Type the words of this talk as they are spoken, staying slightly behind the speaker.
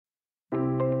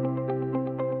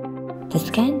The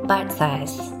Scan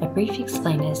Bitesize, a brief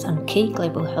explainers on key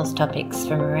global health topics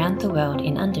from around the world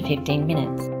in under 15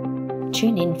 minutes.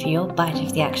 Tune in for your bite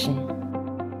of the action.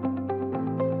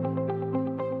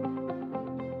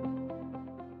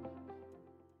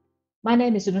 My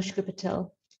name is Anushka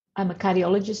Patel. I'm a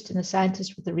cardiologist and a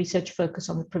scientist with a research focus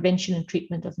on the prevention and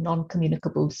treatment of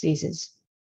non-communicable diseases.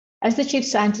 As the chief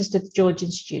scientist at the George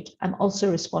Institute, I'm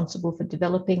also responsible for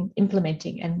developing,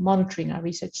 implementing, and monitoring our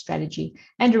research strategy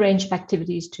and a range of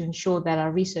activities to ensure that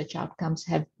our research outcomes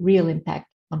have real impact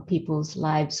on people's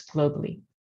lives globally.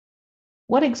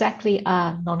 What exactly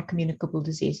are non-communicable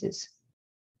diseases?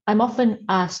 I'm often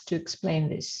asked to explain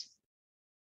this.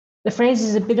 The phrase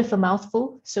is a bit of a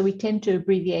mouthful, so we tend to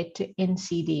abbreviate to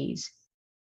NCDs.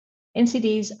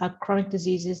 NCDs are chronic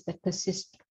diseases that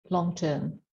persist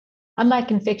long-term.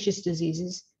 Unlike infectious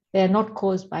diseases, they are not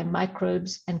caused by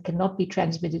microbes and cannot be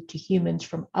transmitted to humans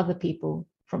from other people,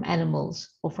 from animals,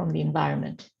 or from the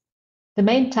environment. The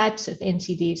main types of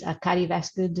NCDs are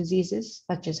cardiovascular diseases,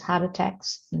 such as heart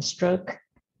attacks and stroke,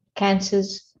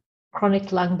 cancers,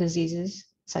 chronic lung diseases,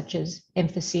 such as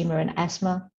emphysema and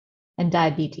asthma, and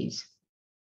diabetes.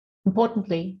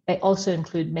 Importantly, they also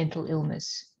include mental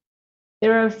illness.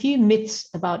 There are a few myths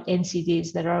about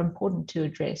NCDs that are important to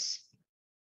address.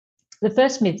 The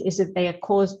first myth is that they are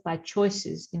caused by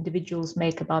choices individuals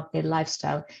make about their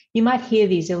lifestyle. You might hear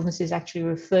these illnesses actually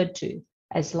referred to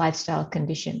as lifestyle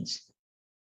conditions.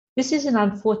 This is an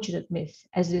unfortunate myth,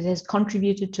 as it has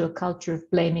contributed to a culture of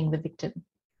blaming the victim.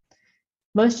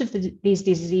 Most of these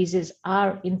diseases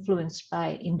are influenced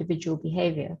by individual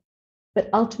behavior,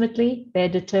 but ultimately they're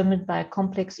determined by a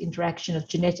complex interaction of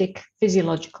genetic,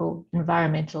 physiological,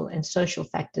 environmental, and social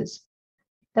factors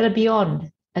that are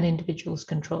beyond an individual's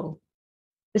control.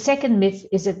 The second myth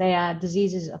is that they are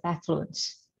diseases of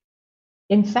affluence.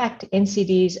 In fact,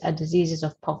 NCDs are diseases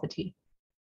of poverty.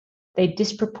 They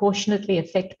disproportionately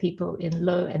affect people in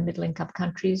low and middle income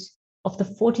countries. Of the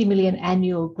 40 million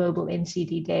annual global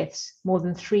NCD deaths, more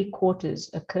than 3/4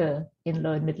 occur in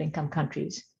low and middle income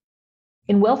countries.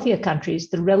 In wealthier countries,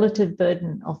 the relative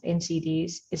burden of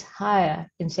NCDs is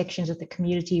higher in sections of the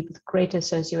community with greater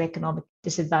socioeconomic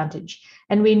disadvantage.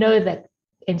 And we know that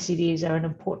NCDs are an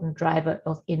important driver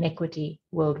of inequity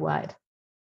worldwide.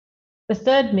 The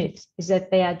third myth is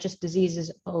that they are just diseases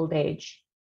of old age.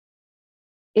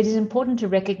 It is important to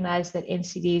recognize that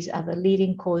NCDs are the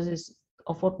leading causes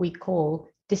of what we call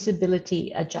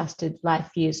disability-adjusted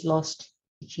life years lost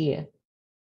each year.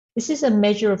 This is a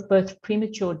measure of both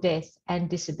premature death and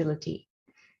disability.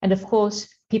 And of course,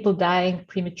 people dying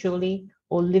prematurely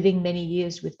or living many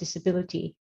years with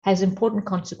disability has important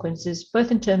consequences, both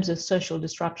in terms of social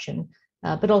disruption,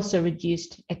 but also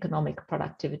reduced economic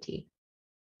productivity.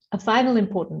 A final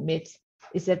important myth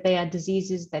is that they are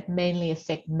diseases that mainly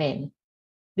affect men.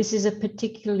 This is a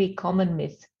particularly common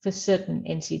myth for certain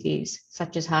NCDs,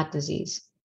 such as heart disease.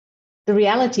 The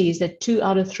reality is that 2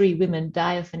 out of 3 women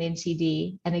die of an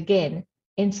NCD, and again,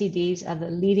 NCDs are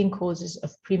the leading causes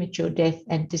of premature death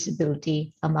and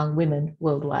disability among women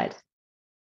worldwide.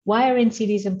 Why are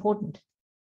NCDs important?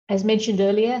 As mentioned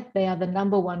earlier, they are the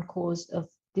 #1 cause of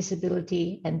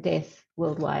disability and death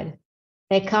worldwide.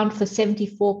 They account for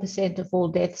 74% of all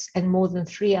deaths and more than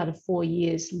 3 out of 4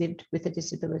 years lived with a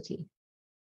disability.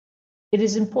 It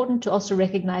is important to also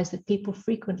recognize that people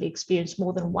frequently experience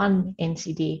more than one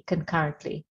NCD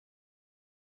concurrently.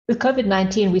 With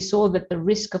COVID-19, we saw that the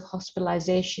risk of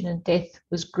hospitalization and death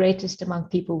was greatest among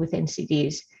people with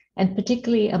NCDs, and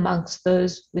particularly amongst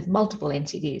those with multiple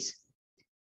NCDs.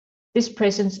 This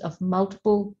presence of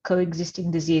multiple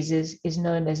coexisting diseases is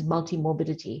known as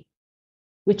multimorbidity,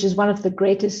 which is one of the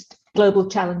greatest global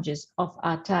challenges of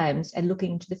our times and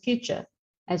looking into the future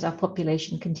as our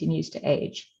population continues to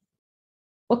age.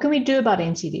 What can we do about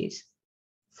NCDs?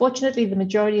 Fortunately, the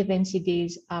majority of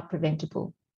NCDs are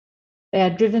preventable. They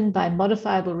are driven by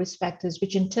modifiable risk factors,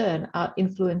 which in turn are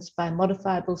influenced by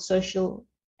modifiable social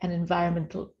and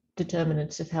environmental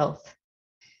determinants of health.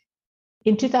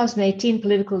 In 2018,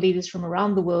 political leaders from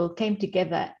around the world came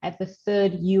together at the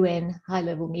 3rd UN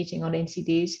high-level meeting on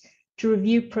NCDs to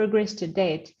review progress to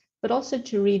date, but also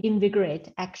to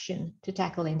reinvigorate action to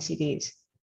tackle NCDs.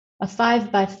 A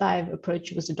 5x5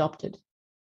 approach was adopted.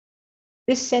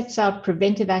 This sets out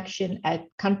preventive action at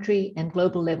country and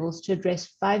global levels to address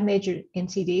 5 major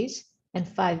NCDs and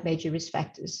 5 major risk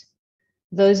factors.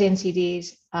 Those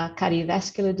NCDs are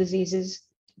cardiovascular diseases,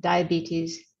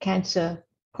 diabetes, cancer,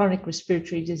 chronic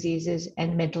respiratory diseases,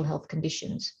 and mental health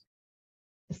conditions.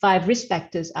 The 5 risk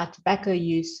factors are tobacco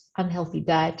use, unhealthy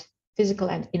diet, physical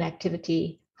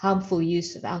inactivity, harmful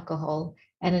use of alcohol,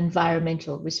 and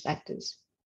environmental risk factors.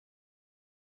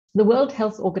 The World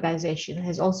Health Organization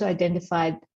has also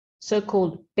identified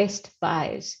so-called best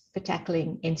buys for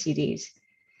tackling NCDs.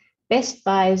 Best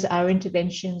buys are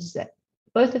interventions that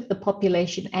both at the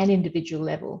population and individual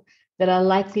level that are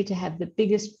likely to have the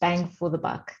biggest bang for the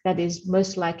buck, that is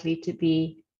most likely to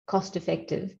be cost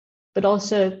effective, but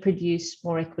also produce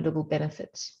more equitable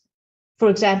benefits. For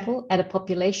example, at a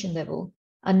population level,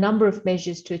 a number of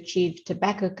measures to achieve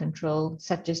tobacco control,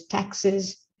 such as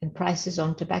taxes and prices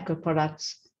on tobacco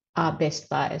products, are best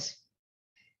buys.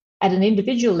 At an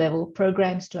individual level,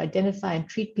 programs to identify and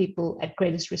treat people at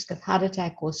greatest risk of heart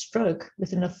attack or stroke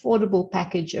with an affordable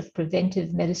package of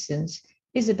preventive medicines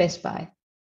is a best buy.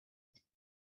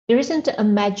 There isn't a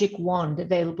magic wand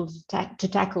available to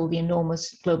tackle the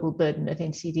enormous global burden of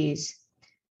NCDs.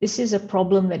 This is a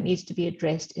problem that needs to be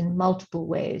addressed in multiple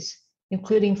ways,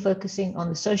 including focusing on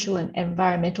the social and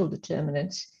environmental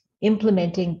determinants,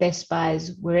 implementing best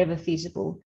buys wherever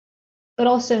feasible, but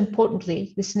also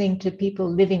importantly, listening to people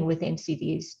living with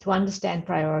NCDs to understand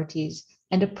priorities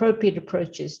and appropriate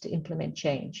approaches to implement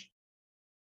change.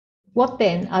 What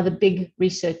then are the big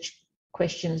research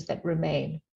questions that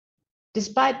remain?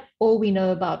 Despite all we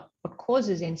know about what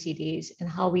causes NCDs and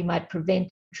how we might prevent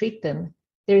and treat them,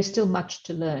 there is still much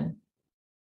to learn.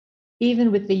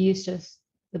 Even with the use of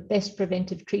the best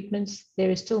preventive treatments, there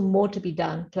is still more to be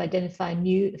done to identify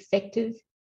new, effective,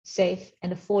 safe,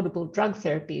 and affordable drug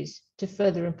therapies to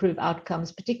further improve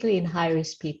outcomes, particularly in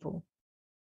high-risk people.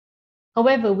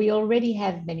 However, we already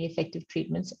have many effective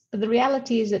treatments, but the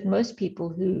reality is that most people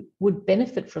who would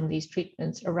benefit from these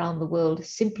treatments around the world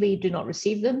simply do not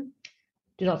receive them,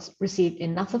 do not receive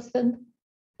enough of them,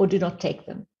 or do not take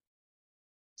them.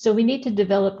 So we need to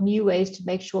develop new ways to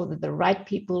make sure that the right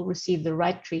people receive the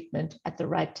right treatment at the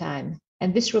right time.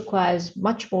 And this requires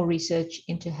much more research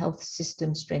into health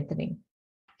system strengthening.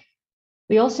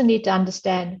 We also need to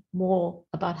understand more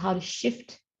about how to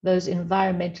shift those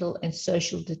environmental and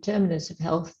social determinants of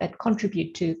health that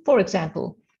contribute to, for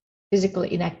example, physical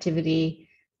inactivity,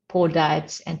 poor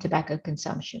diets, and tobacco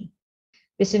consumption.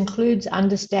 This includes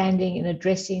understanding and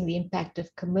addressing the impact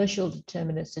of commercial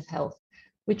determinants of health,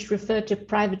 which refer to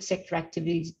private sector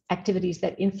activities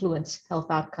that influence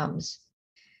health outcomes.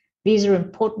 These are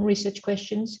important research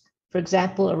questions, for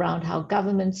example, around how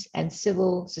governments and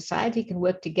civil society can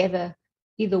work together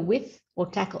either with or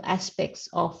tackle aspects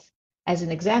of, as an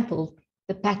example,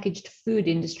 the packaged food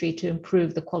industry to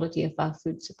improve the quality of our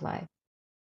food supply.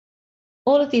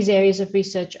 All of these areas of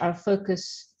research are a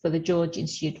focus for the George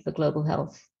Institute for Global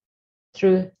Health.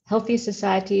 Through healthier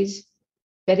societies,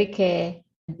 better care,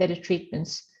 and better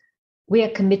treatments, we are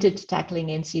committed to tackling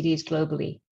NCDs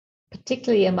globally,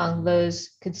 particularly among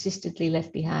those consistently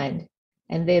left behind,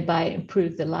 and thereby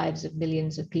improve the lives of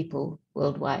millions of people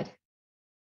worldwide.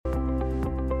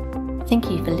 Thank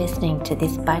you for listening to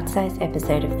this bite-sized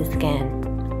episode of The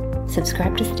Scan.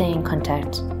 Subscribe to stay in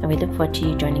contact, and we look forward to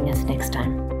you joining us next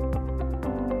time.